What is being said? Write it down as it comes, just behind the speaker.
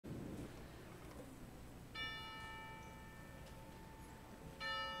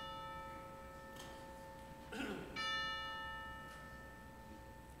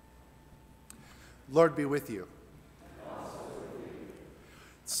Lord be with you.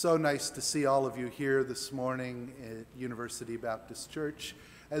 It's so nice to see all of you here this morning at University Baptist Church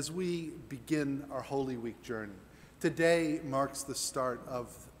as we begin our Holy Week journey. Today marks the start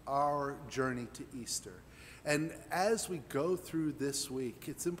of our journey to Easter. And as we go through this week,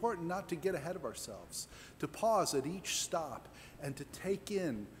 it's important not to get ahead of ourselves, to pause at each stop and to take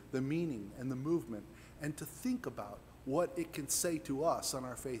in the meaning and the movement and to think about what it can say to us on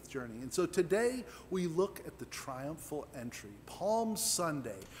our faith journey. And so today we look at the triumphal entry, Palm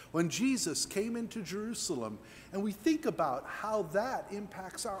Sunday, when Jesus came into Jerusalem, and we think about how that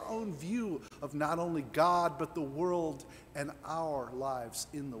impacts our own view of not only God, but the world and our lives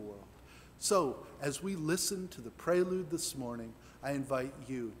in the world. So as we listen to the prelude this morning, I invite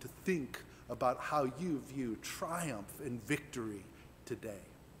you to think about how you view triumph and victory today.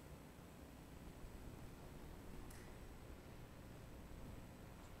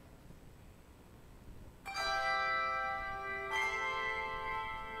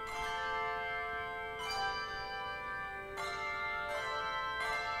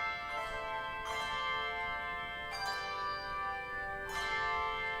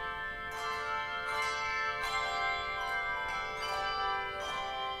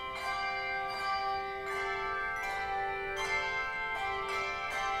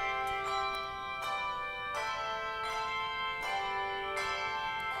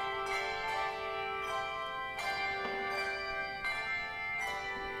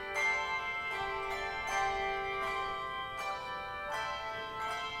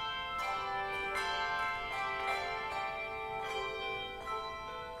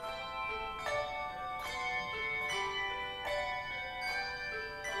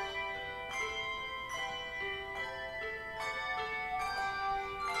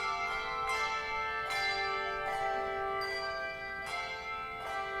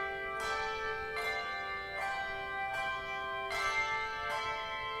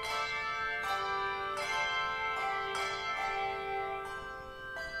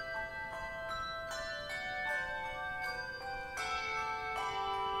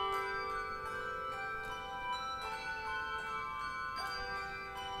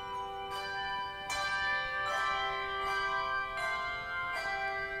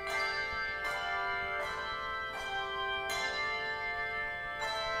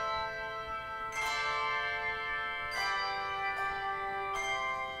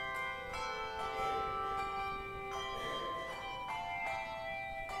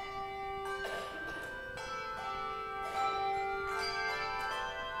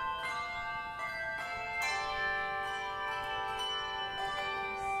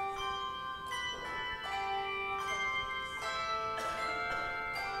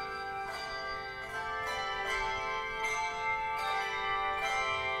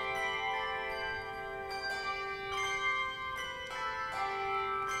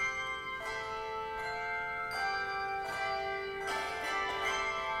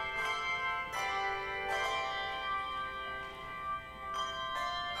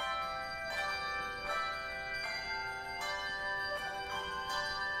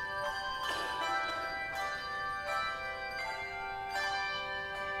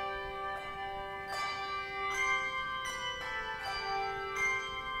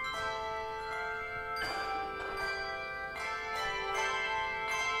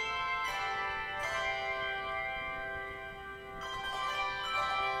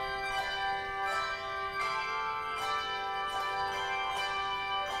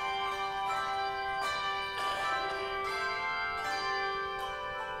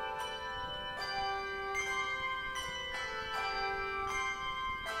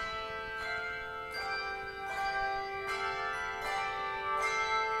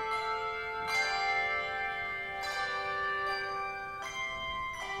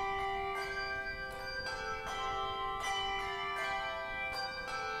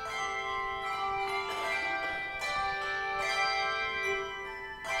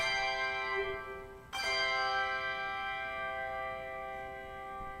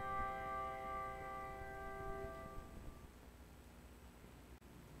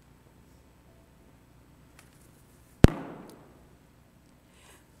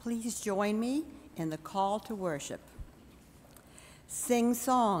 Please join me in the call to worship. Sing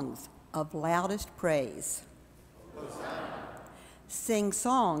songs of loudest praise. Hosanna. Sing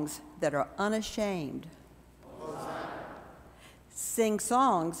songs that are unashamed. Hosanna. Sing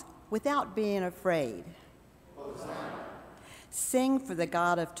songs without being afraid. Hosanna. Sing for the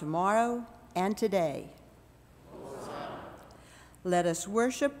God of tomorrow and today. Hosanna. Let us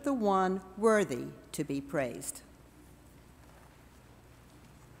worship the one worthy to be praised.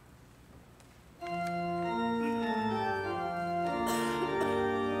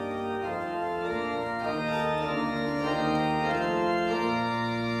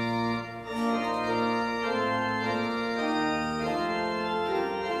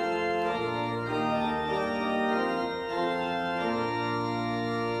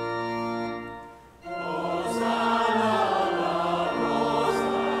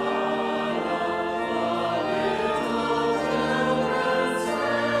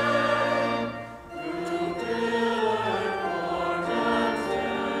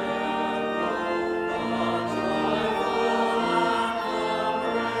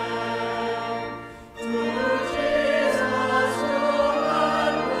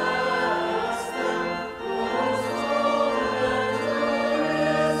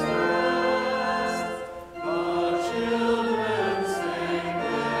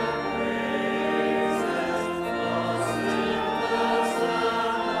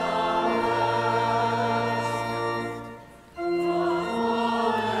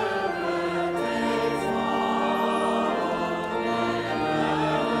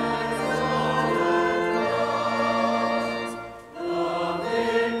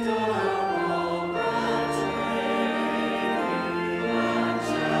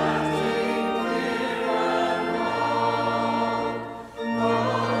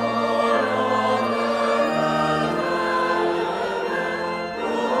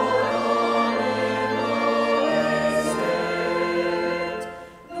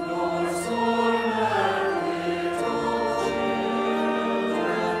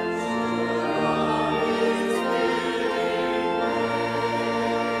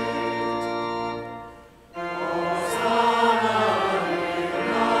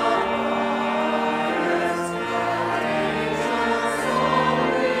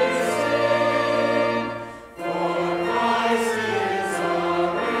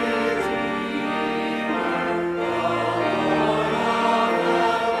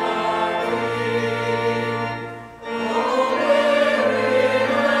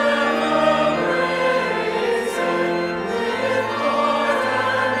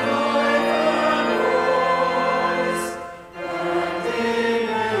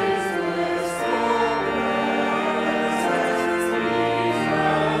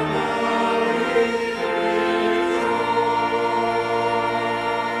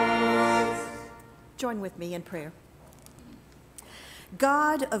 join with me in prayer?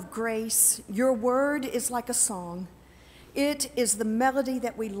 God of grace, your word is like a song. It is the melody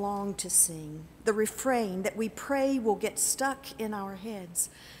that we long to sing, the refrain that we pray will get stuck in our heads.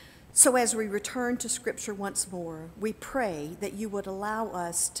 So as we return to Scripture once more, we pray that you would allow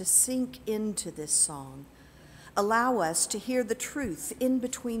us to sink into this song. Allow us to hear the truth in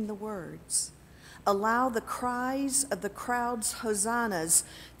between the words. Allow the cries of the crowd's hosannas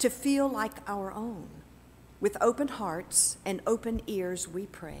to feel like our own. With open hearts and open ears we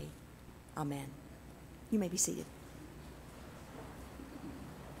pray. Amen. You may be seated.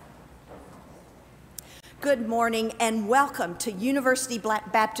 Good morning and welcome to University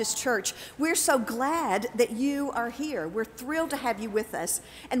Baptist Church. We're so glad that you are here. We're thrilled to have you with us,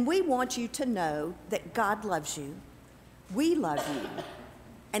 and we want you to know that God loves you. We love you,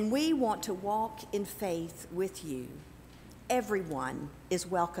 and we want to walk in faith with you. Everyone is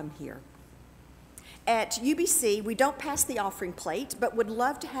welcome here. At UBC, we don't pass the offering plate, but would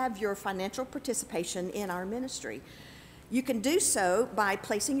love to have your financial participation in our ministry. You can do so by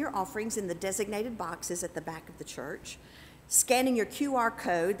placing your offerings in the designated boxes at the back of the church, scanning your QR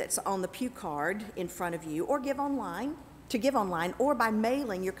code that's on the pew card in front of you, or give online, or by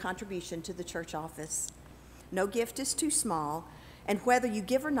mailing your contribution to the church office. No gift is too small, and whether you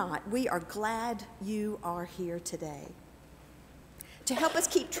give or not, we are glad you are here today. To help us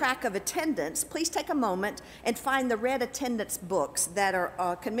keep track of attendance, please take a moment and find the red attendance books that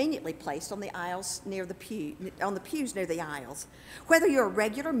are conveniently placed on the aisles near the pews near the aisles. Whether you're a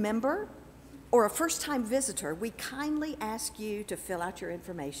regular member or a first-time visitor, we kindly ask you to fill out your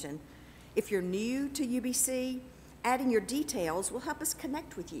information. If you're new to UBC, adding your details will help us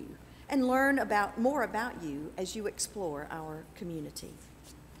connect with you and learn more about you as you explore our community.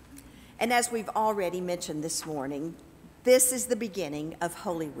 And as we've already mentioned this morning, this is the beginning of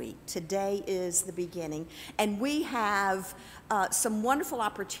Holy Week. Today is the beginning, and we have some wonderful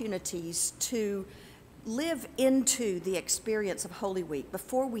opportunities to live into the experience of Holy Week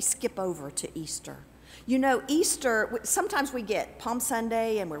before we skip over to Easter. You know, Easter, sometimes we get Palm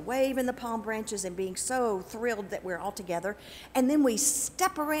Sunday and we're waving the palm branches and being so thrilled that we're all together, and then we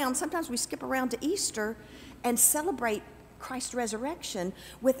step around, sometimes we skip around to Easter and celebrate Christ's resurrection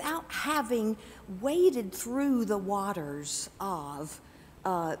without having waded through the waters of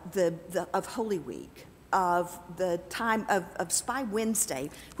Holy Week, of the time of Spy Wednesday,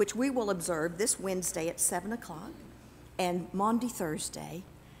 which we will observe this Wednesday at 7 o'clock, and Maundy Thursday,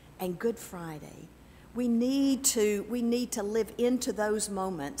 and Good Friday. We need to live into those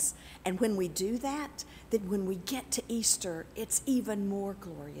moments, and when we do that, then when we get to Easter, it's even more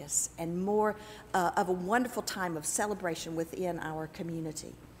glorious and more of a wonderful time of celebration within our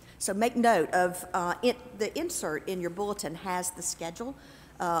community. So make note of the insert in your bulletin has the schedule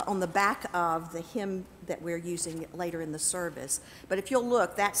on the back of the hymn that we're using later in the service. But if you'll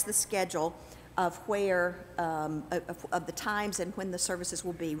look, that's the schedule of where of the times and when the services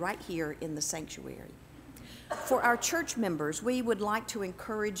will be right here in the sanctuary. For our church members, we would like to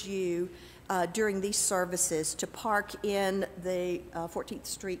encourage you during these services to park in the 14th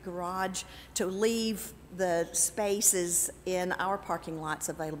Street garage, to leave the spaces in our parking lots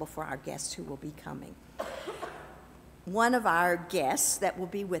available for our guests who will be coming. One of our guests that will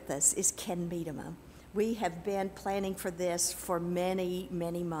be with us is Ken Miedema. We have been planning for this for many,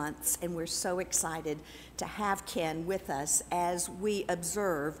 many months, and we're so excited to have Ken with us as we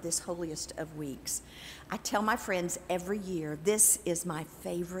observe this holiest of weeks. I tell my friends every year, this is my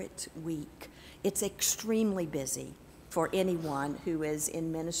favorite week. It's extremely busy for anyone who is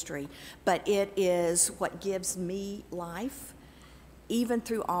in ministry, but it is what gives me life, even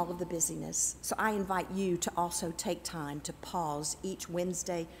through all of the busyness. So I invite you to also take time to pause each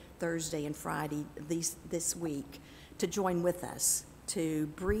Wednesday, Thursday, and Friday this week to join with us, to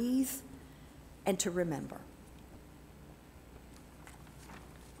breathe and to remember.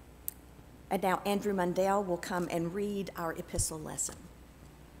 And now Andrew Mundell will come and read our epistle lesson.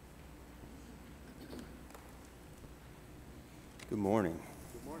 Good morning.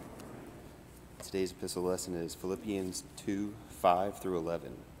 Good morning. Today's epistle lesson is Philippians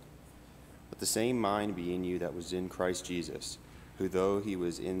 2:5-11. Let the same mind be in you that was in Christ Jesus, who though he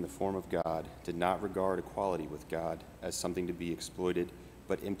was in the form of God, did not regard equality with God as something to be exploited,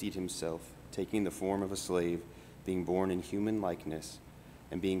 but emptied himself, taking the form of a slave, being born in human likeness,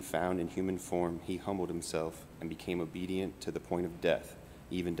 and being found in human form, he humbled himself and became obedient to the point of death,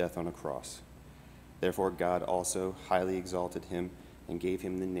 even death on a cross. Therefore God also highly exalted him and gave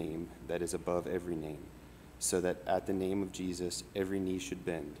him the name that is above every name, so that at the name of Jesus every knee should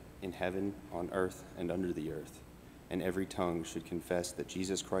bend, in heaven, on earth, and under the earth, and every tongue should confess that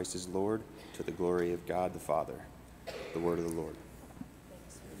Jesus Christ is Lord, to the glory of God the Father. The word of the Lord.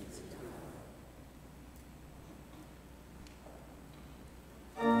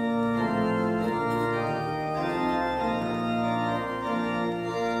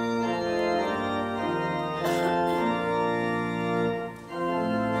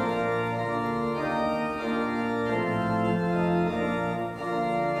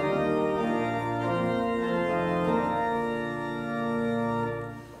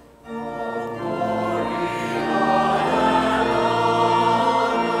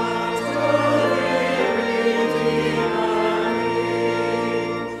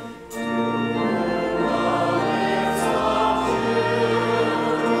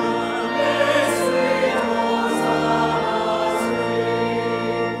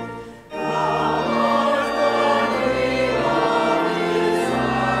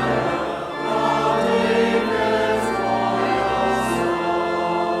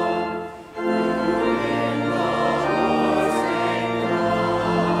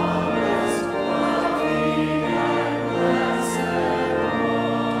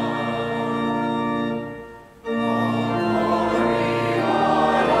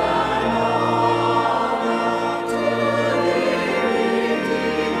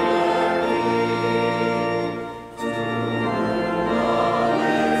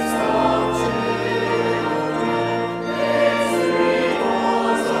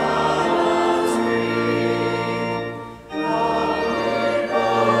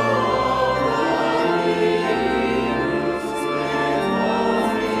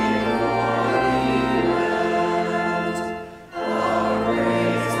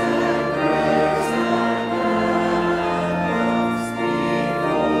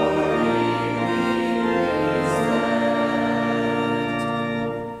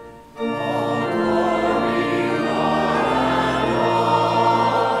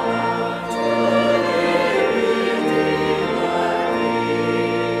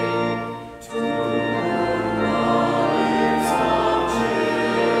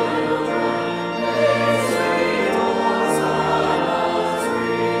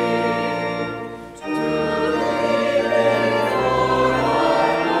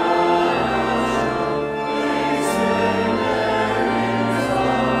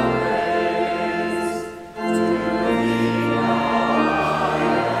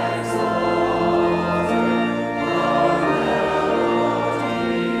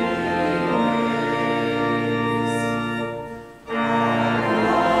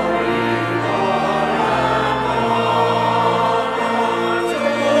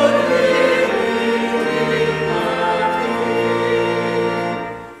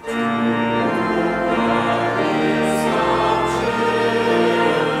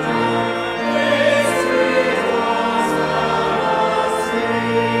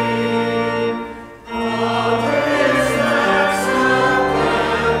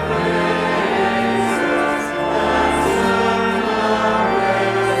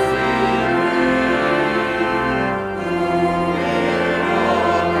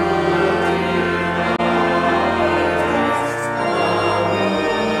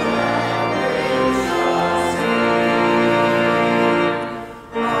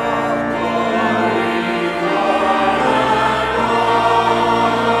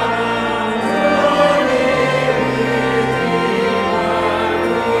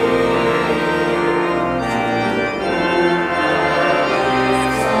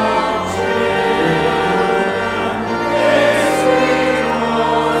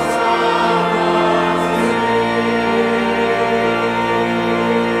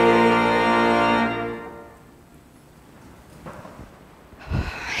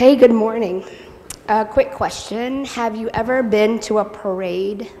 Hey, good morning. Quick question. Have you ever been to a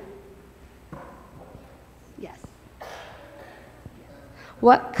parade? Yes.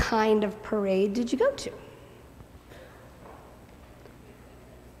 What kind of parade did you go to?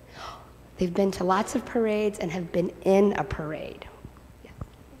 They've been to lots of parades and have been in a parade. Yes.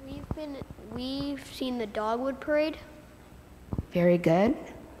 We've seen the Dogwood Parade. Very good.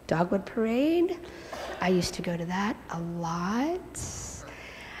 Dogwood Parade. I used to go to that a lot.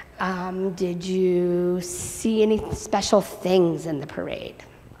 Did you see any special things in the parade?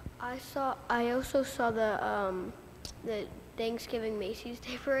 I also saw the Thanksgiving Macy's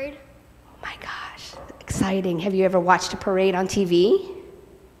Day Parade. Oh my gosh, exciting. Have you ever watched a parade on TV?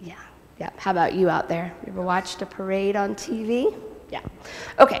 Yeah. How about you out there? You ever watched a parade on TV? Yeah.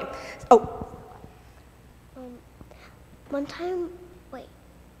 Okay. Oh. One time, wait,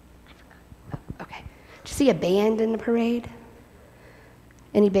 I forgot. Okay. Did you see a band in the parade?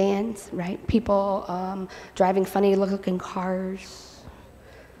 Any bands, right? People driving funny looking cars,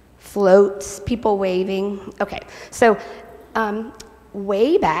 floats, people waving. Okay, so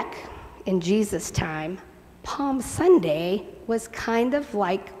way back in Jesus' time, Palm Sunday was kind of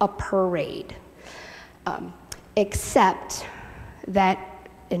like a parade, except that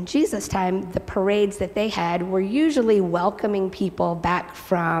in Jesus' time, the parades that they had were usually welcoming people back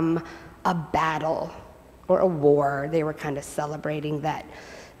from a battle or a war. They were kind of celebrating that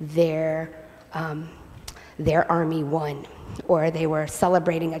their army won, or they were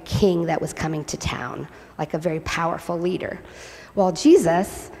celebrating a king that was coming to town, like a very powerful leader. Well,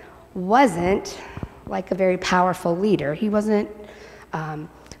 Jesus wasn't like a very powerful leader. He wasn't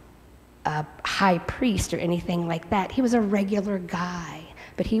a high priest or anything like that. He was a regular guy,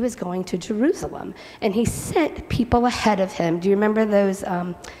 but he was going to Jerusalem, and he sent people ahead of him. Do you remember those,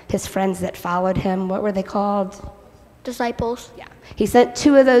 his friends that followed him? What were they called? Disciples. Yeah. He sent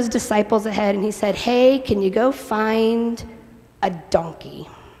 2 of those disciples ahead, and he said, hey, can you go find a donkey?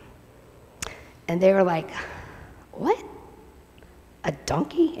 And they were like, what? A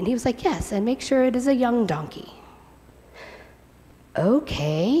donkey? And he was like, yes, and make sure it is a young donkey.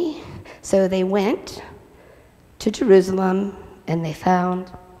 Okay. So they went to Jerusalem, and they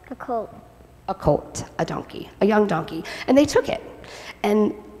found A colt. a donkey, a young donkey, and they took it.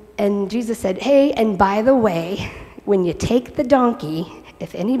 And Jesus said, hey, and by the way, when you take the donkey,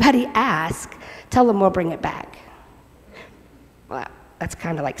 if anybody asks, tell them we'll bring it back. Well, that's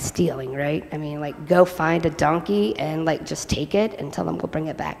kind of like stealing, right? I mean, like, go find a donkey and like just take it and tell them we'll bring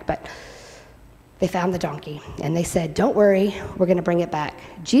it back. But they found the donkey, and they said, don't worry, we're going to bring it back.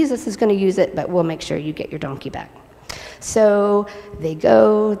 Jesus is going to use it, but we'll make sure you get your donkey back. So they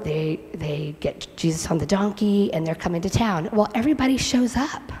go, they get Jesus on the donkey, and they're coming to town. Well, everybody shows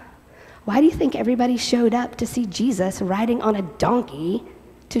up. Why do you think everybody showed up to see Jesus riding on a donkey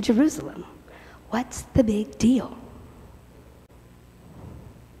to Jerusalem? What's the big deal?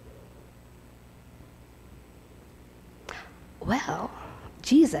 Well,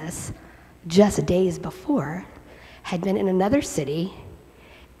 Jesus, just days before, had been in another city,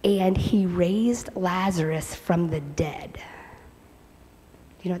 and he raised Lazarus from the dead. Do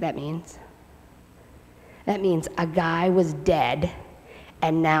you know what that means? That means a guy was dead,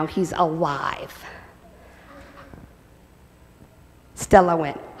 and now he's alive. Stella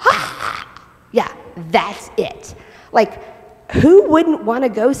went, ha! Yeah, that's it. Like, who wouldn't want to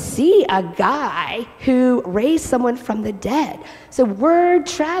go see a guy who raised someone from the dead? So word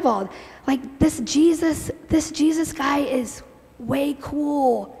traveled. Like, this Jesus guy is way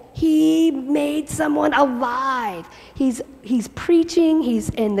cool. He made someone alive. He's preaching,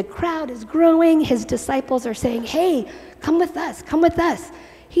 and the crowd is growing. His disciples are saying, hey, come with us, come with us.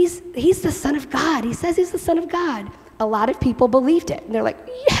 He's the Son of God. He says he's the Son of God. A lot of people believed it. And they're like,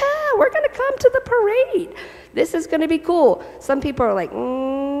 yeah, we're going to come to the parade. This is going to be cool. Some people are like,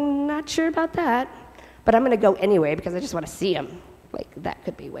 not sure about that, but I'm going to go anyway because I just want to see him. Like, that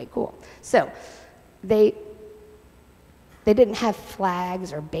could be way cool. So they didn't have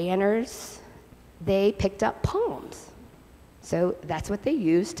flags or banners. They picked up palms. So that's what they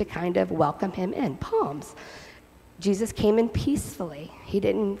used to kind of welcome him in, palms. Jesus came in peacefully. He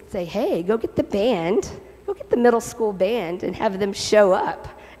didn't say, hey, go get the band, go get the middle school band and have them show up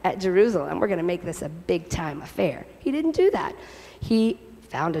at Jerusalem. We're going to make this a big-time affair. He didn't do that. He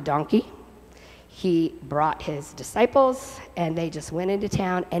found a donkey. He brought his disciples, and they just went into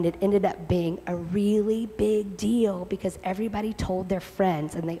town, and it ended up being a really big deal because everybody told their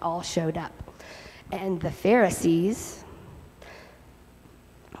friends, and they all showed up. And the Pharisees,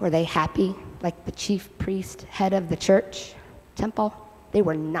 were they happy, like the chief priest, head of the church, temple? They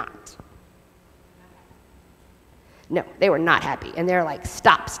were not. No, they were not happy. And they're like,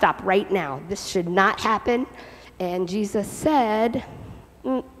 stop right now. This should not happen. And Jesus said,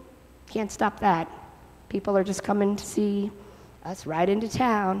 can't stop that. People are just coming to see us ride into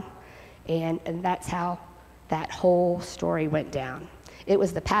town. And that's how that whole story went down. It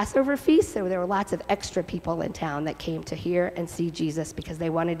was the Passover feast, so there were lots of extra people in town that came to hear and see Jesus because they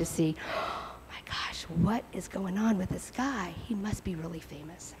wanted to see, oh my gosh, what is going on with this guy? He must be really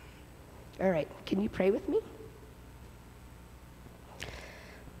famous. All right, can you pray with me?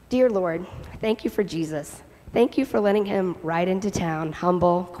 Dear Lord, thank you for Jesus. Thank you for letting him ride into town,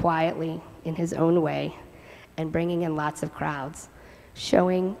 humble, quietly, in his own way, and bringing in lots of crowds,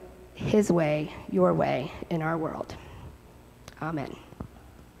 showing his way, your way, in our world. Amen.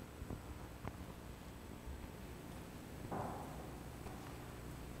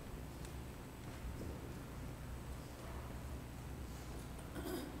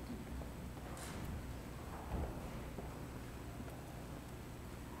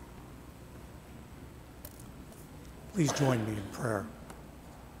 Please join me in prayer.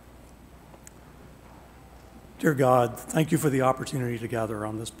 Dear God, thank you for the opportunity to gather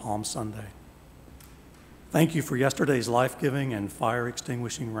on this Palm Sunday. Thank you for yesterday's life-giving and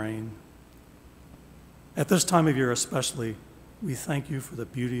fire-extinguishing rain. At this time of year especially, we thank you for the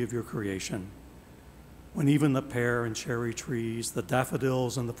beauty of your creation, when even the pear and cherry trees, the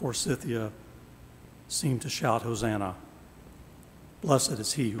daffodils and the forsythia seem to shout, Hosanna. Blessed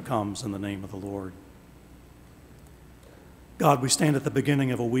is he who comes in the name of the Lord. God, we stand at the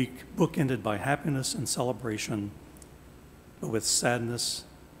beginning of a week bookended by happiness and celebration, but with sadness,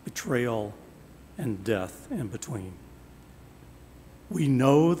 betrayal, and death in between. We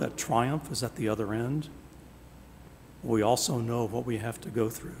know that triumph is at the other end. We also know what we have to go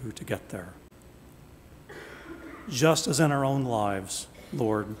through to get there. Just as in our own lives,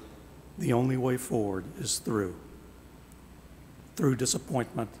 Lord, the only way forward is through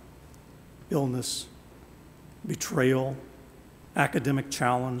disappointment, illness, betrayal, academic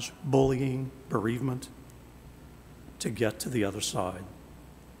challenge, bullying, bereavement, to get to the other side.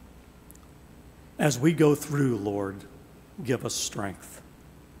 As we go through, Lord, give us strength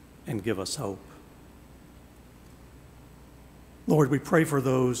and give us hope. Lord, we pray for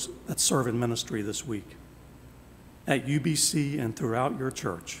those that serve in ministry this week at UBC and throughout your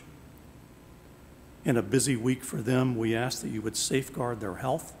church. In a busy week for them, we ask that you would safeguard their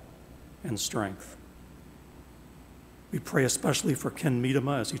health and strength. We pray especially for Ken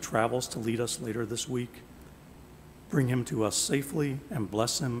Miedema as he travels to lead us later this week. Bring him to us safely and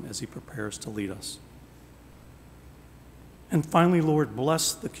bless him as he prepares to lead us. And finally, Lord,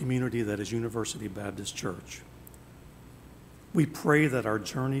 bless the community that is University Baptist Church. We pray that our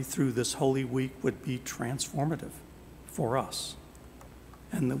journey through this Holy Week would be transformative for us,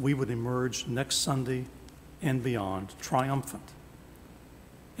 and that we would emerge next Sunday and beyond triumphant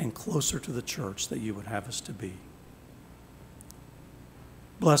and closer to the church that you would have us to be.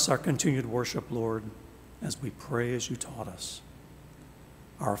 Bless our continued worship, Lord, as we pray as you taught us.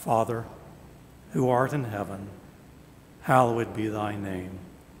 Our Father, who art in heaven, hallowed be thy name.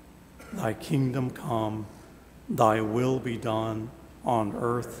 Thy kingdom come, thy will be done on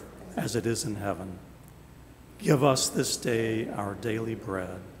earth as it is in heaven. Give us this day our daily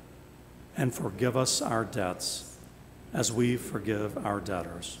bread, and forgive us our debts as we forgive our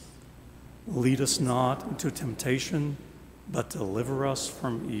debtors. Lead us not into temptation, but deliver us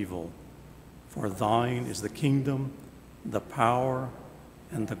from evil. For thine is the kingdom, the power,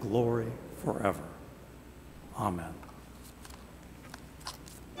 and the glory forever. Amen.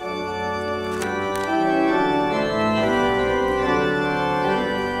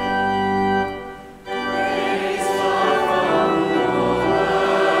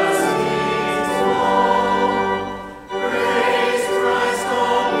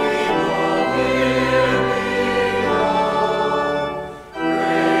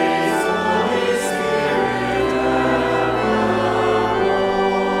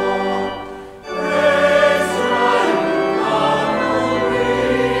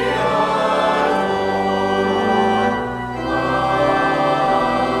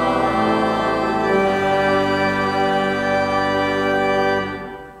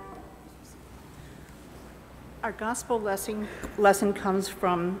 Gospel lesson comes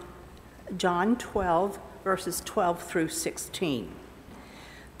from John 12, verses 12 through 16.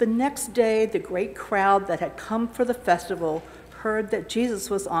 The next day, the great crowd that had come for the festival heard that Jesus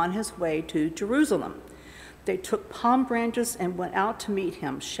was on his way to Jerusalem. They took palm branches and went out to meet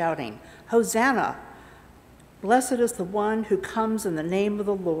him, shouting, Hosanna! Blessed is the one who comes in the name of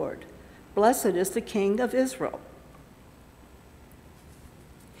the Lord. Blessed is the King of Israel.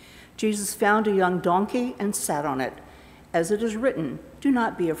 Jesus found a young donkey and sat on it. As it is written, do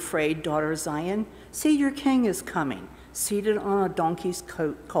not be afraid, daughter Zion. See, your king is coming, seated on a donkey's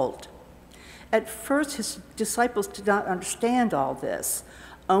colt. At first, his disciples did not understand all this.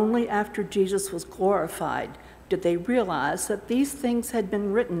 Only after Jesus was glorified did they realize that these things had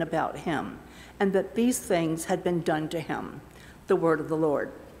been written about him and that these things had been done to him. The word of the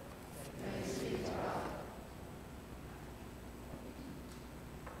Lord.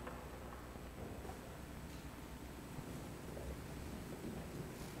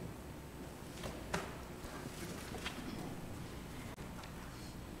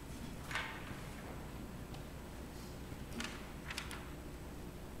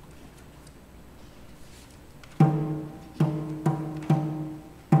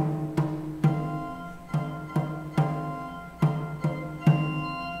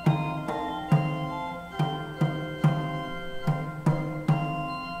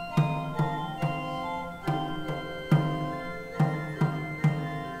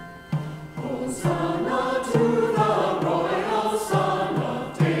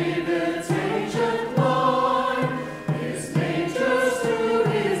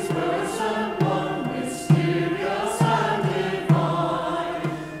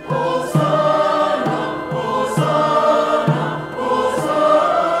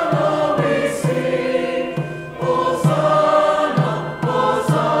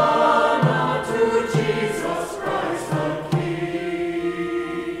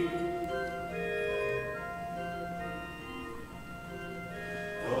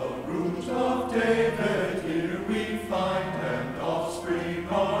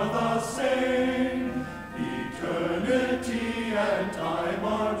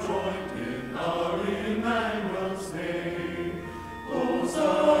 joined in our Emmanuel's name.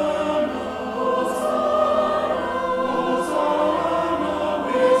 Hosanna, Hosanna, Hosanna,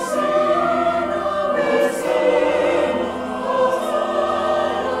 we sing. Hosanna, Hosanna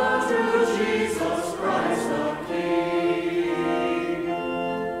to Jesus Christ the King.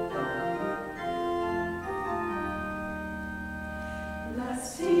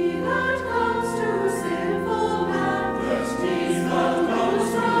 Blessed he that comes to sinful man, blessed he that comes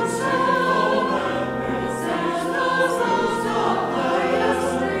from sinful man, Hosanna of the highest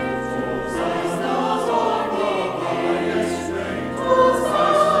rank, Hosanna of the highest rank,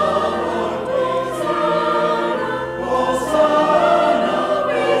 Hosanna, Hosanna, Hosanna,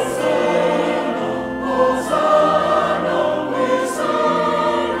 we sing, Hosanna,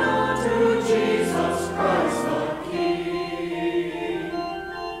 to Jesus Christ the King.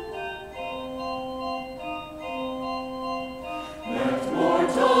 Let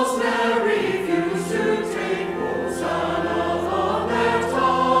mortals ne'er refuse to take Hosanna on their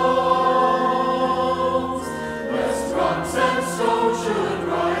tongues, lest rocks and stones should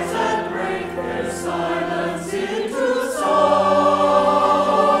rise and break their silence into songs.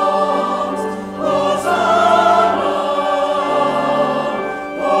 Hosanna,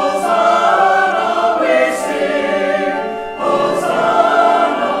 Hosanna, we sing.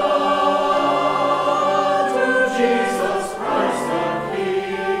 Hosanna to Jesus Christ the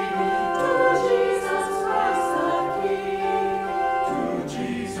King. To Jesus Christ the King. To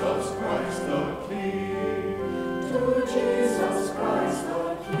Jesus Christ the King. To Jesus Christ the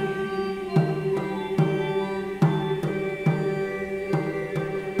King.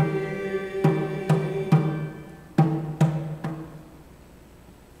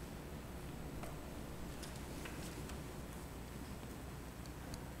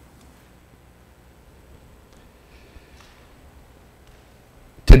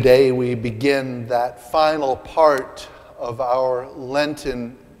 Today we begin that final part of our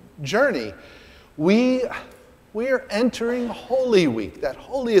Lenten journey. We are entering Holy Week, that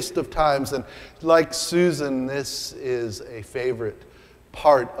holiest of times, and like Susan, this is a favorite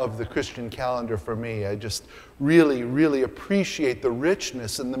part of the Christian calendar for me. I just really, really appreciate the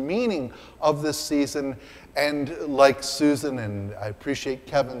richness and the meaning of this season. And like Susan, and I appreciate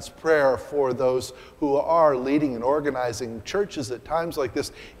Kevin's prayer for those who are leading and organizing churches at times like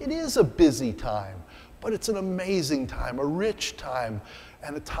this, it is a busy time, but it's an amazing time, a rich time,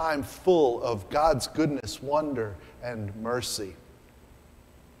 and a time full of God's goodness, wonder, and mercy.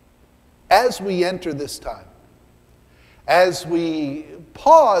 As we enter this time, as we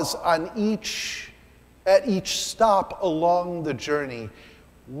pause on at each stop along the journey,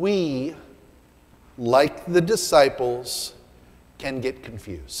 we, like the disciples, can get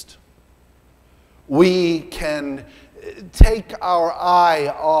confused. We can take our eye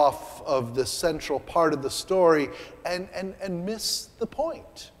off of the central part of the story and miss the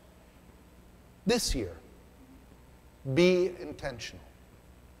point. This year, be intentional.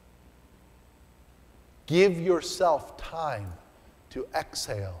 Give yourself time to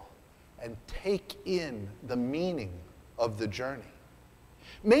exhale and take in the meaning of the journey.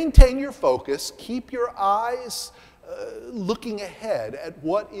 Maintain your focus. Keep your eyes looking ahead at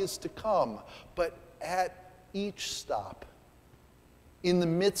what is to come. But at each stop, in the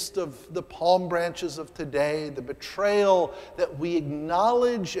midst of the palm branches of today, the betrayal that we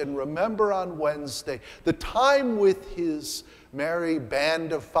acknowledge and remember on Wednesday, the time with his merry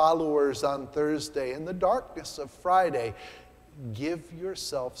band of followers on Thursday, and the darkness of Friday, give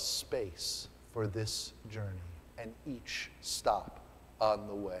yourself space for this journey and each stop on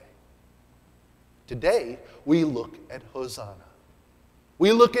the way. Today, we look at Hosanna.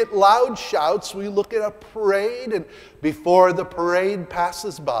 We look at loud shouts, we look at a parade, and before the parade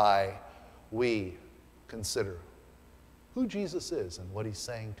passes by, we consider who Jesus is and what he's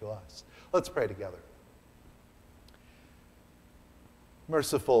saying to us. Let's pray together.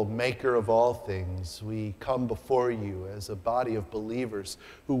 Merciful Maker of all things, we come before you as a body of believers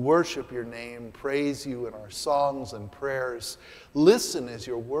who worship your name, praise you in our songs and prayers, listen as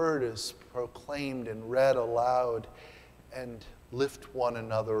your word is proclaimed and read aloud, and lift one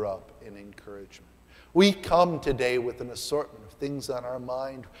another up in encouragement. We come today with an assortment of things on our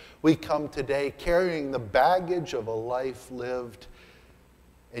mind. We come today carrying the baggage of a life lived,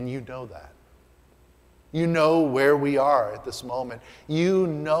 and you know that. You know where we are at this moment. You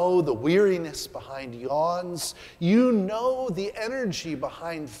know the weariness behind yawns. You know the energy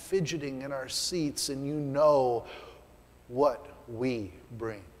behind fidgeting in our seats, and you know what we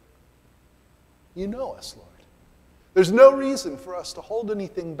bring. You know us, Lord. There's no reason for us to hold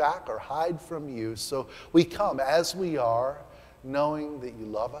anything back or hide from you, so we come as we are, knowing that you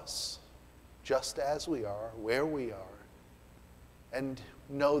love us just as we are, where we are, and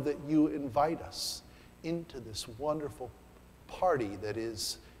know that you invite us into this wonderful party that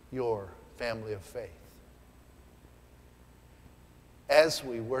is your family of faith. As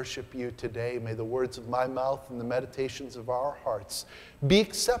we worship you today, may the words of my mouth and the meditations of our hearts be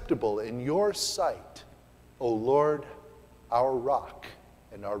acceptable in your sight, O Lord, our rock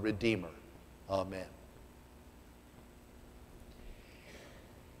and our Redeemer. Amen.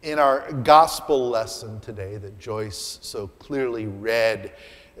 In our gospel lesson today that Joyce so clearly read,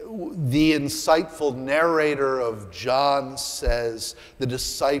 the insightful narrator of John says the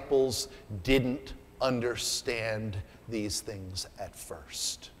disciples didn't understand these things at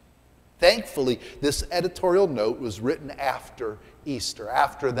first. Thankfully, this editorial note was written after Easter,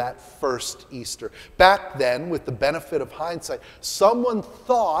 after that first Easter. Back then, with the benefit of hindsight, someone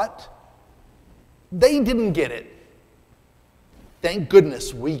thought they didn't get it. Thank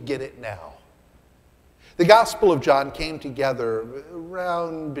goodness we get it now. The Gospel of John came together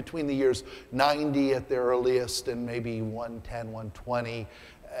around between the years 90 at the earliest and maybe 110, 120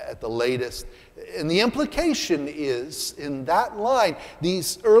 at the latest. And the implication is, in that line,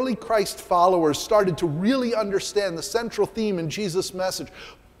 these early Christ followers started to really understand the central theme in Jesus' message.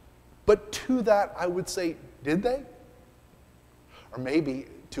 But to that, I would say, did they? Or maybe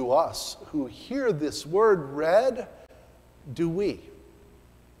to us who hear this word read, do we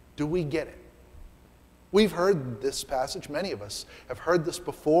get it? We've heard this passage. Many of us have heard this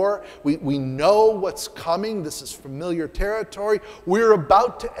before. We know what's coming. This is familiar territory. We're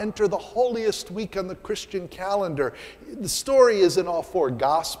about to enter the holiest week on the Christian calendar. The story is in all four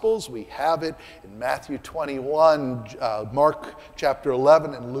Gospels. We have it in Matthew 21, Mark chapter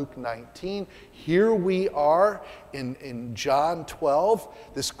 11, and Luke 19. Here we are in John 12.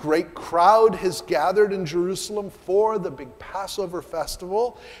 This great crowd has gathered in Jerusalem for the big Passover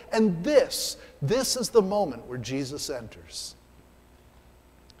festival. And this is the moment where Jesus enters.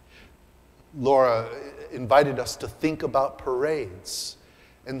 Laura invited us to think about parades.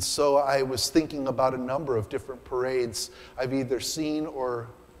 And so I was thinking about a number of different parades I've either seen or,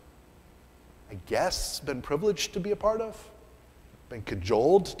 I guess, been privileged to be a part of. Been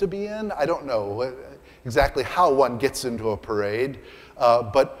cajoled to be in. I don't know exactly how one gets into a parade,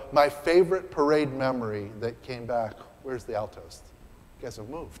 but my favorite parade memory that came back, where's the altos? You guys have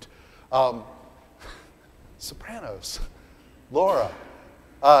moved. Sopranos, Laura.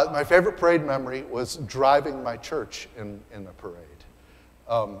 My favorite parade memory was driving my church in a parade.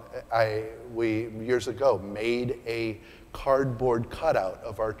 We years ago made a cardboard cutout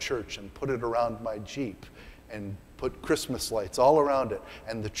of our church and put it around my Jeep and put Christmas lights all around it,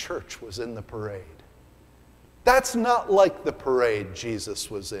 and the church was in the parade. That's not like the parade Jesus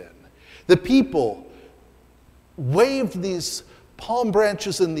was in. The people waved these palm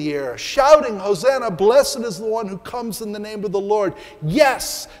branches in the air, shouting, "Hosanna, blessed is the one who comes in the name of the Lord.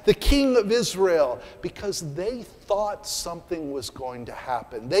 Yes, the King of Israel," because they thought something was going to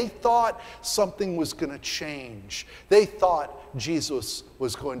happen. They thought something was going to change. They thought Jesus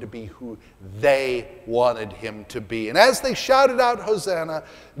was going to be who they wanted him to be. And as they shouted out, "Hosanna,"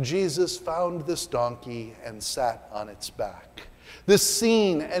 Jesus found this donkey and sat on its back. This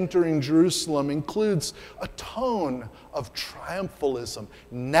scene entering Jerusalem includes a tone of triumphalism,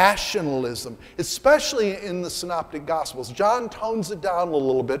 nationalism, especially in the Synoptic Gospels. John tones it down a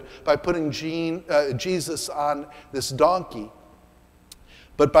little bit by putting Jesus on this donkey.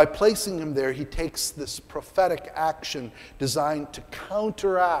 But by placing him there, he takes this prophetic action designed to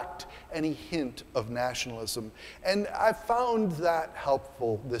counteract any hint of nationalism. And I found that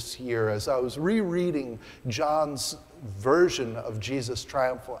helpful this year as I was rereading John's version of Jesus'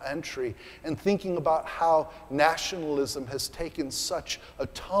 triumphal entry and thinking about how nationalism has taken such a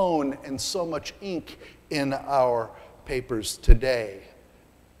tone and so much ink in our papers today.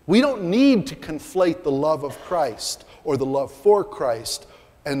 We don't need to conflate the love of Christ or the love for Christ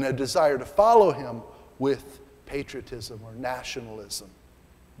and a desire to follow him with patriotism or nationalism.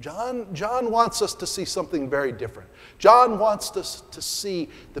 John wants us to see something very different. John wants us to see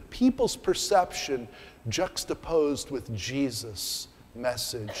the people's perception juxtaposed with Jesus'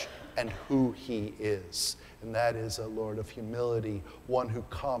 message and who he is. And that is a Lord of humility, one who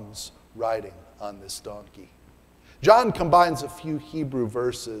comes riding on this donkey. John combines a few Hebrew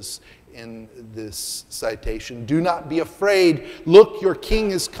verses in this citation. "Do not be afraid. Look, your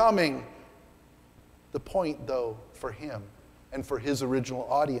king is coming." The point, though, for him and for his original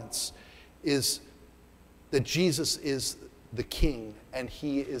audience is that Jesus is the King, and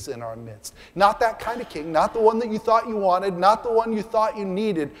he is in our midst. Not that kind of king, not the one that you thought you wanted, not the one you thought you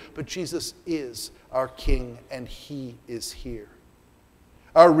needed, but Jesus is our King, and he is here.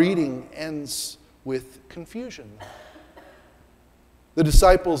 Our reading ends with confusion. The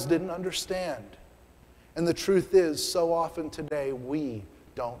disciples didn't understand. And the truth is, so often today, we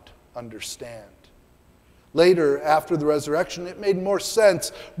don't understand. Later, after the resurrection, it made more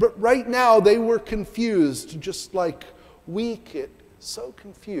sense. But right now, they were confused, just like we get so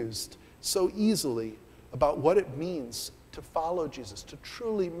confused so easily about what it means to follow Jesus, to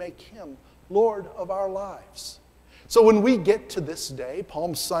truly make him Lord of our lives. So when we get to this day,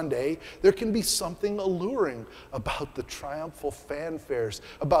 Palm Sunday, there can be something alluring about the triumphal fanfares,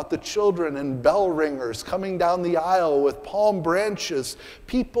 about the children and bell ringers coming down the aisle with palm branches.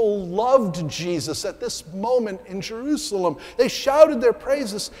 People loved Jesus at this moment in Jerusalem. They shouted their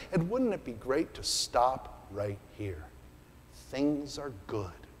praises, and wouldn't it be great to stop right here? Things are good.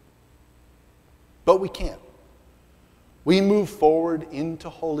 But we can't. We move forward into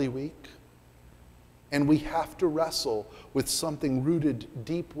Holy Week, and we have to wrestle with something rooted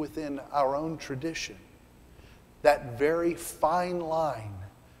deep within our own tradition. That very fine line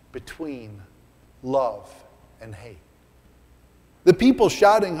between love and hate. The people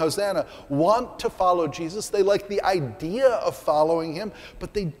shouting Hosanna want to follow Jesus. They like the idea of following him,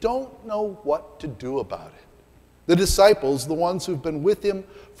 but they don't know what to do about it. The disciples, the ones who've been with him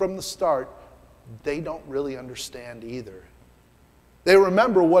from the start, they don't really understand either. They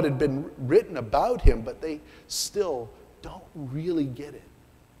remember what had been written about him, but they still don't really get it.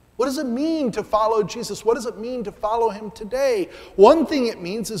 What does it mean to follow Jesus? What does it mean to follow him today? One thing it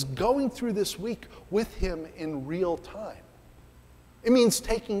means is going through this week with him in real time. It means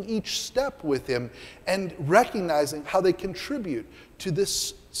taking each step with him and recognizing how they contribute to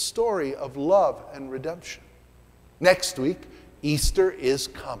this story of love and redemption. Next week, Easter is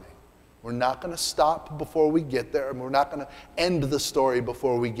coming. We're not going to stop before we get there, and we're not going to end the story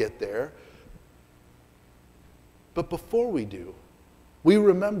before we get there. But before we do, we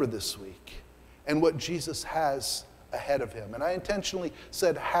remember this week and what Jesus has ahead of him. And I intentionally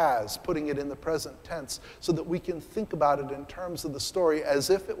said has, putting it in the present tense, so that we can think about it in terms of the story as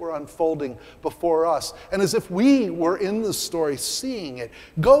if it were unfolding before us, and as if we were in the story seeing it.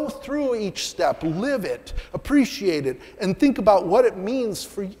 Go through each step, live it, appreciate it, and think about what it means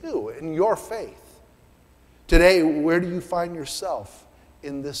for you in your faith. Today, where do you find yourself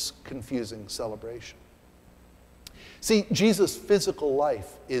in this confusing celebration? See, Jesus' physical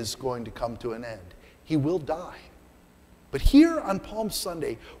life is going to come to an end. He will die. But here on Palm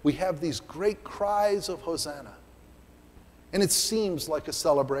Sunday, we have these great cries of Hosanna. And it seems like a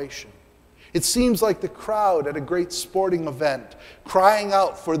celebration. It seems like the crowd at a great sporting event, crying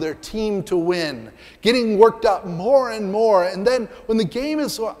out for their team to win, getting worked up more and more, and then when the game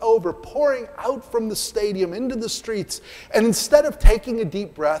is over, pouring out from the stadium into the streets, and instead of taking a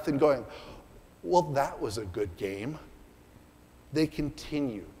deep breath and going, well, that was a good game, they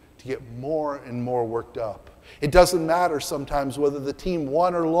continue to get more and more worked up. It doesn't matter sometimes whether the team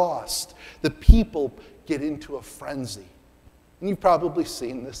won or lost. The people get into a frenzy. And you've probably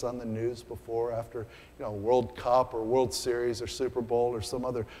seen this on the news before after, World Cup or World Series or Super Bowl or some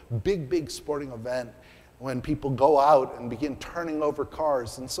other big sporting event, when people go out and begin turning over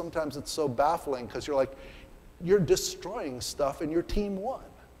cars. And sometimes it's so baffling because you're destroying stuff and your team won.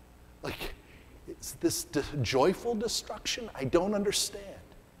 Is this joyful destruction? I don't understand.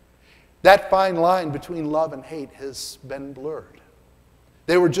 That fine line between love and hate has been blurred.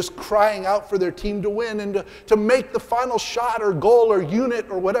 They were just crying out for their team to win and to make the final shot or goal or unit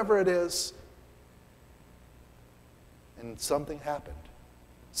or whatever it is. And something happened.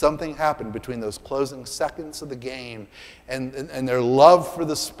 Something happened between those closing seconds of the game and their love for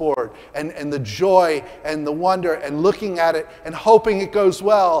the sport and the joy and the wonder and looking at it and hoping it goes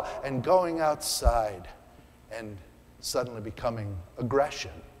well and going outside and suddenly becoming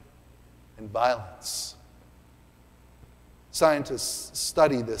aggression and violence. Scientists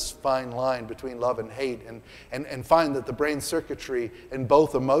study this fine line between love and hate and find that the brain circuitry in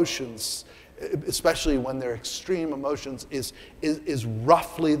both emotions, especially when they're extreme emotions, is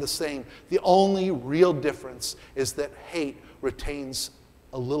roughly the same. The only real difference is that hate retains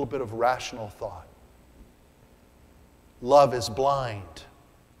a little bit of rational thought. Love is blind.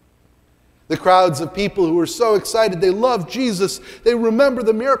 The crowds of people who were so excited, they love Jesus, they remember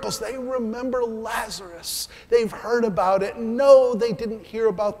the miracles, they remember Lazarus. They've heard about it. No, they didn't hear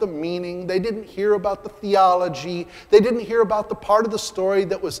about the meaning, they didn't hear about the theology, they didn't hear about the part of the story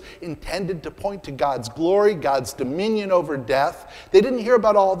that was intended to point to God's glory, God's dominion over death. They didn't hear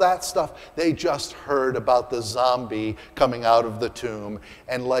about all that stuff. They just heard about the zombie coming out of the tomb,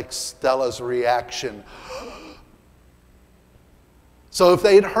 and like Stella's reaction, so if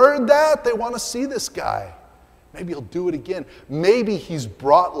they'd heard that, they want to see this guy. Maybe he'll do it again. Maybe he's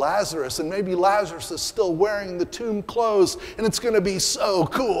brought Lazarus, and maybe Lazarus is still wearing the tomb clothes, and it's going to be so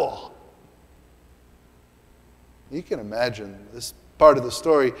cool. You can imagine this part of the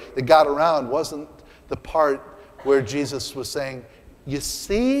story that got around wasn't the part where Jesus was saying, you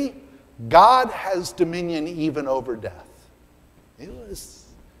see, God has dominion even over death. It was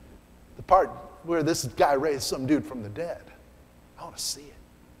the part where this guy raised some dude from the dead. I want to see it.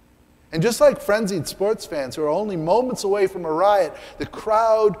 And just like frenzied sports fans who are only moments away from a riot, the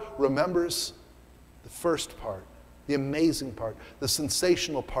crowd remembers the first part, the amazing part, the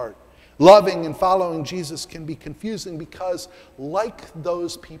sensational part. Loving and following Jesus can be confusing because, like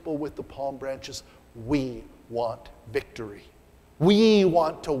those people with the palm branches, we want victory. We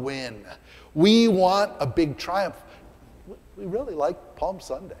want to win. We want a big triumph. We really like Palm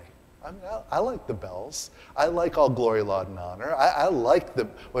Sunday. I mean, I like the bells. I like all glory, laud, and honor. I like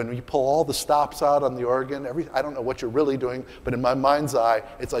when you pull all the stops out on the organ. I don't know what you're really doing, but in my mind's eye,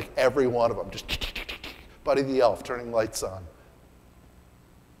 it's like every one of them. Just Buddy the Elf turning lights on.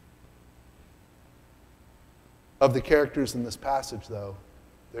 Of the characters in this passage, though,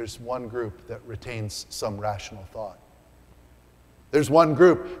 there's one group that retains some rational thought. There's one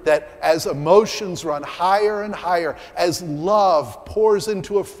group that as emotions run higher and higher, as love pours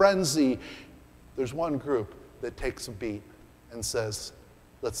into a frenzy, there's one group that takes a beat and says,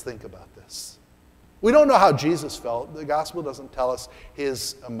 let's think about this. We don't know how Jesus felt. The gospel doesn't tell us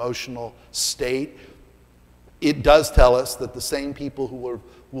his emotional state. It does tell us that the same people who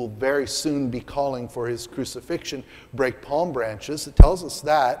will very soon be calling for his crucifixion break palm branches. It tells us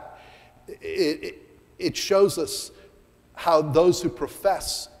that. It shows us how those who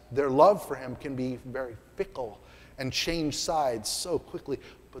profess their love for him can be very fickle and change sides so quickly.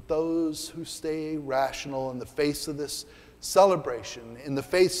 But those who stay rational in the face of this celebration, in the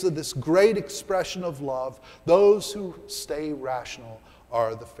face of this great expression of love, those who stay rational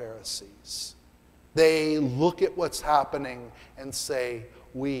are the Pharisees. They look at what's happening and say,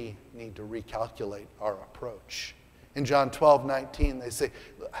 we need to recalculate our approach. In John 12:19, they say,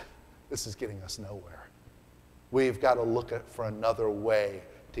 this is getting us nowhere. We've got to look for another way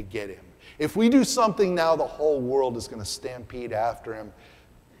to get him. If we do something now, the whole world is going to stampede after him.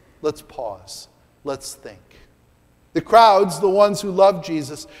 Let's pause. Let's think. The crowds, the ones who love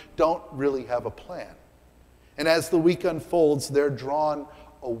Jesus, don't really have a plan. And as the week unfolds, they're drawn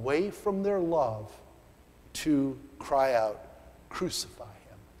away from their love to cry out, crucify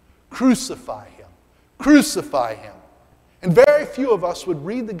him, crucify him, crucify him. And very few of us would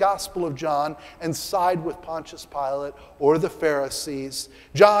read the Gospel of John and side with Pontius Pilate or the Pharisees.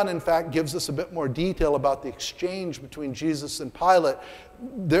 John, in fact, gives us a bit more detail about the exchange between Jesus and Pilate.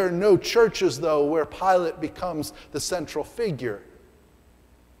 There are no churches, though, where Pilate becomes the central figure.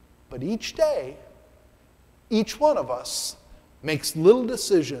 But each day, each one of us makes little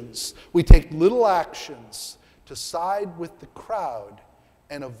decisions. We take little actions to side with the crowd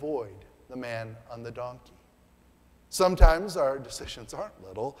and avoid the man on the donkey. Sometimes our decisions aren't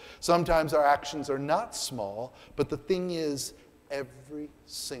little. Sometimes our actions are not small. But the thing is, every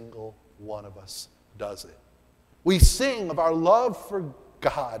single one of us does it. We sing of our love for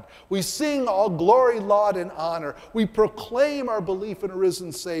God. We sing all glory, laud, and honor. We proclaim our belief in a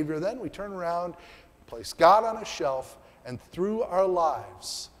risen Savior. Then we turn around, place God on a shelf, and through our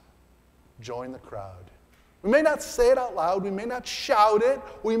lives, join the crowd. We may not say it out loud, we may not shout it,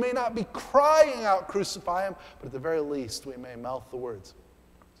 we may not be crying out, crucify him, but at the very least, we may mouth the words.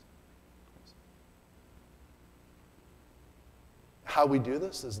 How we do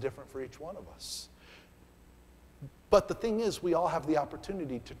this is different for each one of us. But the thing is, we all have the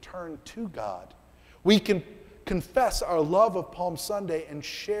opportunity to turn to God. We can confess our love of Palm Sunday and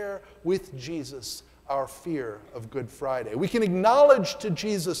share with Jesus our fear of Good Friday. We can acknowledge to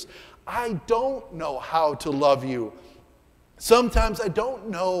Jesus, I don't know how to love you. Sometimes I don't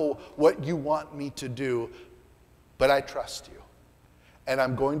know what you want me to do, but I trust you. And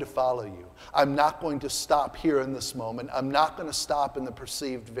I'm going to follow you. I'm not going to stop here in this moment. I'm not going to stop in the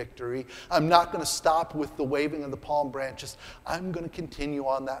perceived victory. I'm not going to stop with the waving of the palm branches. I'm going to continue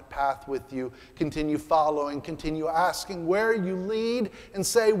on that path with you, continue following, continue asking where you lead, and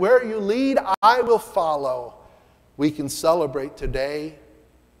say, where you lead, I will follow. We can celebrate today,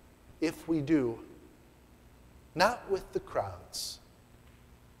 if we do, not with the crowds,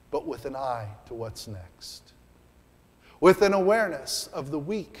 but with an eye to what's next. With an awareness of the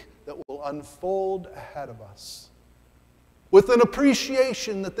week that will unfold ahead of us. With an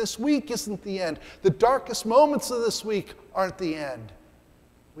appreciation that this week isn't the end. The darkest moments of this week aren't the end.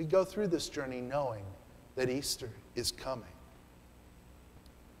 We go through this journey knowing that Easter is coming.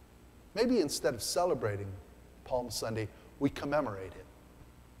 Maybe instead of celebrating Palm Sunday, we commemorate it.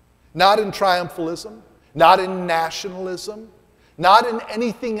 Not in triumphalism, not in nationalism, not in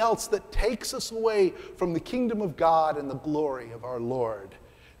anything else that takes us away from the kingdom of God and the glory of our Lord.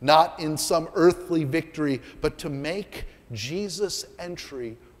 Not in some earthly victory, but to make Jesus'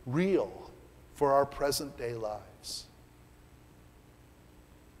 entry real for our present day lives.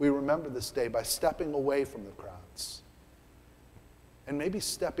 We remember this day by stepping away from the crowds and maybe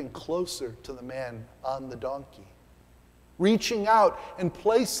stepping closer to the man on the donkey. Reaching out and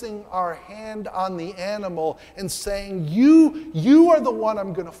placing our hand on the animal and saying, you are the one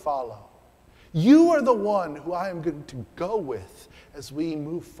I'm going to follow. You are the one who I am going to go with as we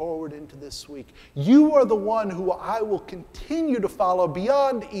move forward into this week. You are the one who I will continue to follow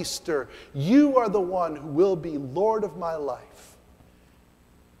beyond Easter. You are the one who will be Lord of my life.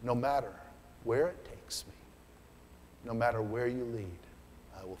 No matter where it takes me, no matter where you lead,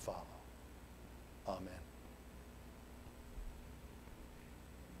 I will follow. Amen.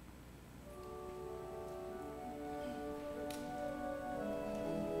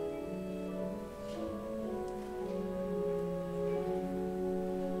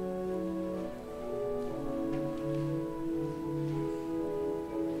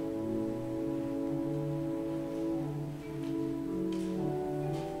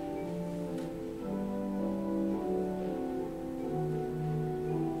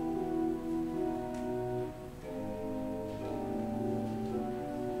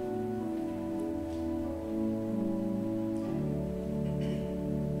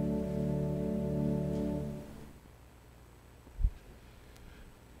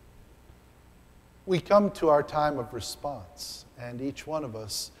 We come to our time of response, and each one of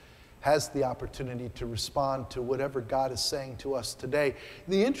us has the opportunity to respond to whatever God is saying to us today.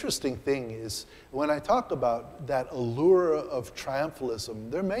 The interesting thing is, when I talk about that allure of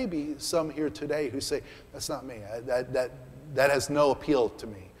triumphalism, there may be some here today who say, that's not me, that has no appeal to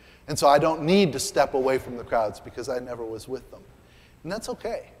me. And so I don't need to step away from the crowds because I never was with them. And that's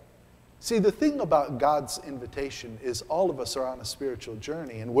okay. See, the thing about God's invitation is all of us are on a spiritual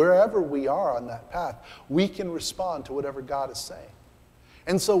journey, and wherever we are on that path, we can respond to whatever God is saying.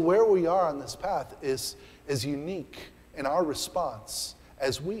 And so where we are on this path is as unique in our response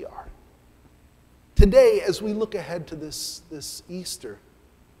as we are. Today, as we look ahead to this Easter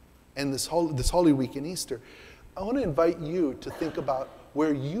and this Holy Week in Easter, I want to invite you to think about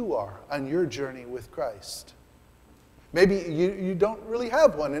where you are on your journey with Christ. Maybe you don't really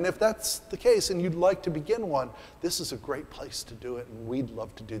have one, and if that's the case and you'd like to begin one, this is a great place to do it, and we'd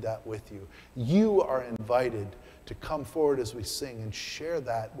love to do that with you. You are invited to come forward as we sing and share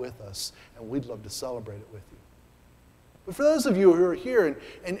that with us, and we'd love to celebrate it with you. But for those of you who are here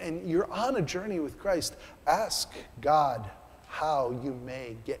and you're on a journey with Christ, ask God how you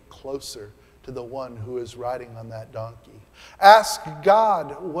may get closer to the one who is riding on that donkey. Ask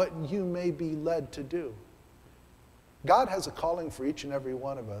God what you may be led to do. God has a calling for each and every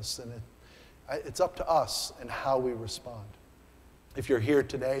one of us, and it's up to us and how we respond. If you're here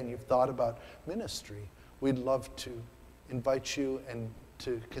today and you've thought about ministry, we'd love to invite you and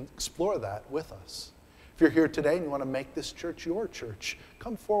to explore that with us. If you're here today and you want to make this church your church,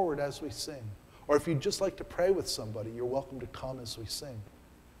 come forward as we sing. Or if you'd just like to pray with somebody, you're welcome to come as we sing.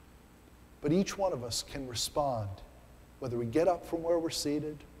 But each one of us can respond. Whether we get up from where we're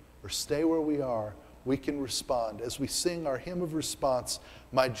seated or stay where we are, we can respond as we sing our hymn of response,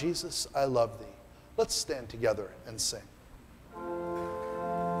 My Jesus, I Love Thee. Let's stand together and sing. I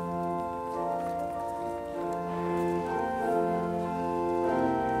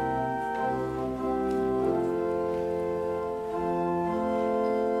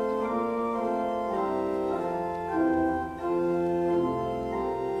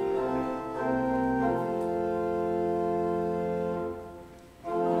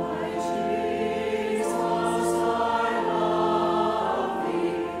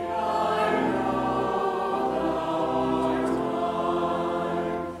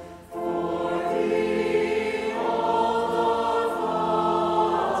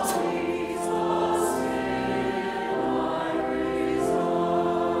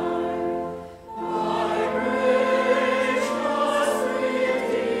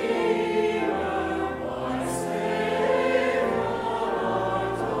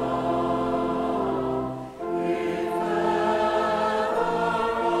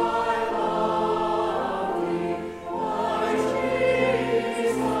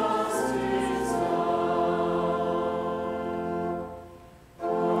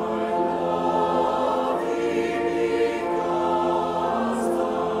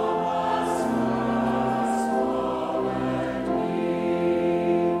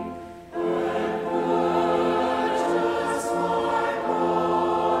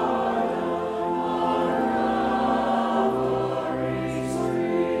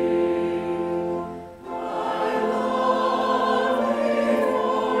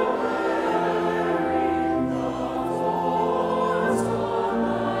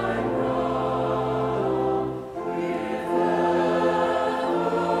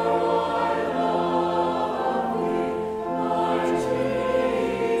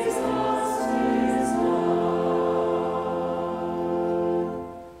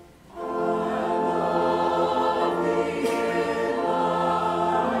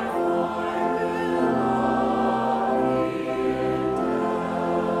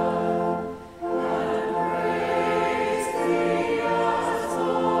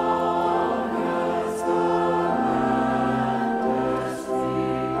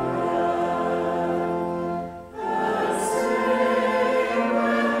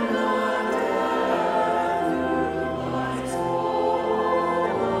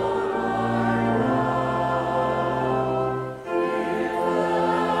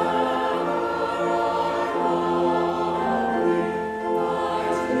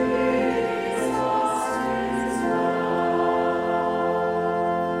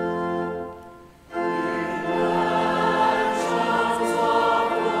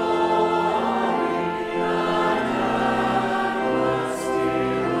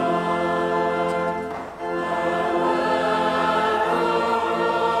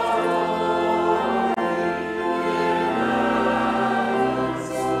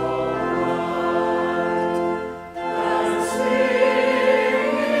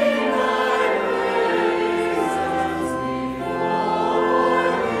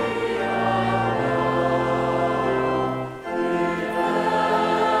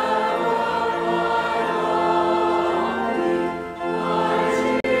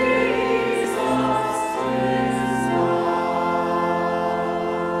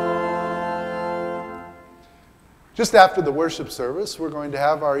Just after the worship service, we're going to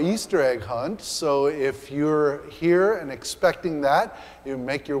have our Easter egg hunt. So if you're here and expecting that, you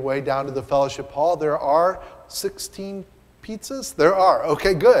make your way down to the fellowship hall. There are 16 pizzas? There are.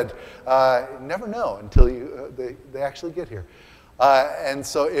 Okay, good. Never know until they actually get here. And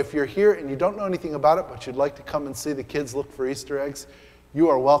so if you're here and you don't know anything about it, but you'd like to come and see the kids look for Easter eggs, you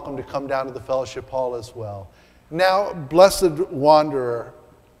are welcome to come down to the fellowship hall as well. Now, blessed wanderer,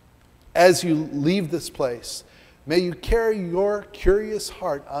 as you leave this place, may you carry your curious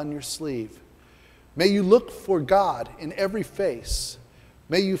heart on your sleeve. May you look for God in every face.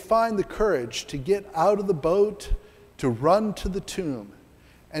 May you find the courage to get out of the boat, to run to the tomb,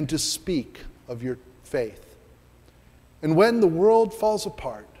 and to speak of your faith. And when the world falls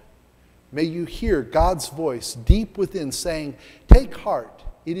apart, may you hear God's voice deep within saying, "Take heart,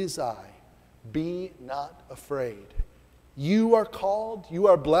 it is I. Be not afraid." You are called, you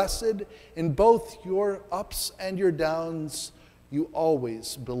are blessed. In both your ups and your downs, you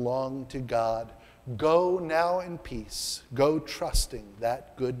always belong to God. Go now in peace. Go trusting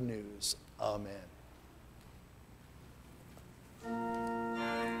that good news. Amen.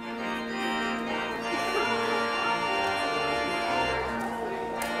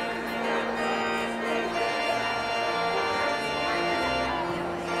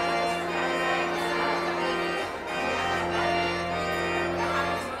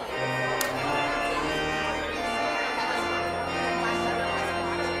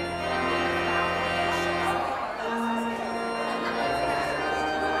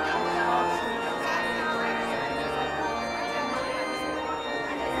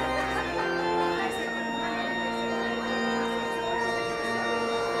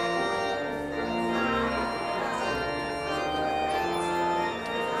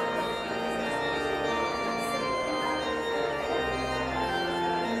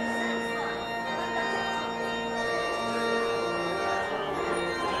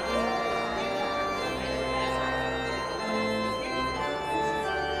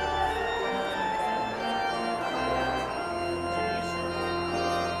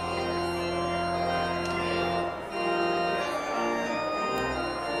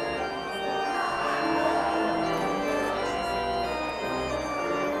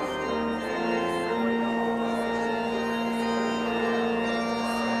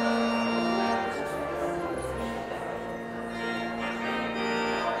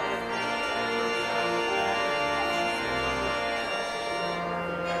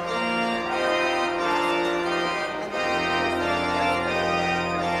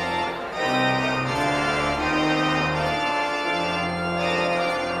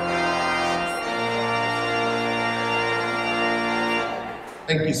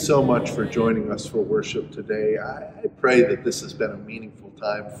 Thank you so much for joining us for worship today. I pray that this has been a meaningful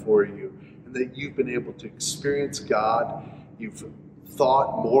time for you and that you've been able to experience God. You've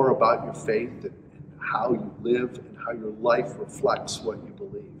thought more about your faith and how you live and how your life reflects what you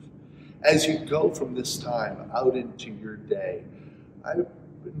believe. As you go from this time out into your day, I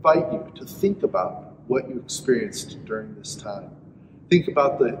invite you to think about what you experienced during this time. Think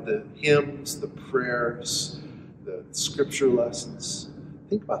about the hymns, the prayers, the scripture lessons.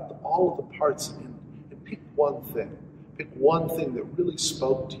 Think about all of the parts and pick one thing. Pick one thing that really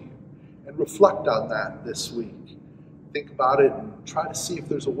spoke to you and reflect on that this week. Think about it and try to see if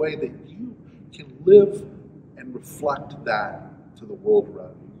there's a way that you can live and reflect that to the world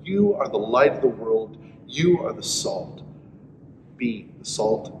around you. You are the light of the world. You are the salt. Be the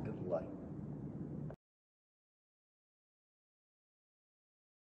salt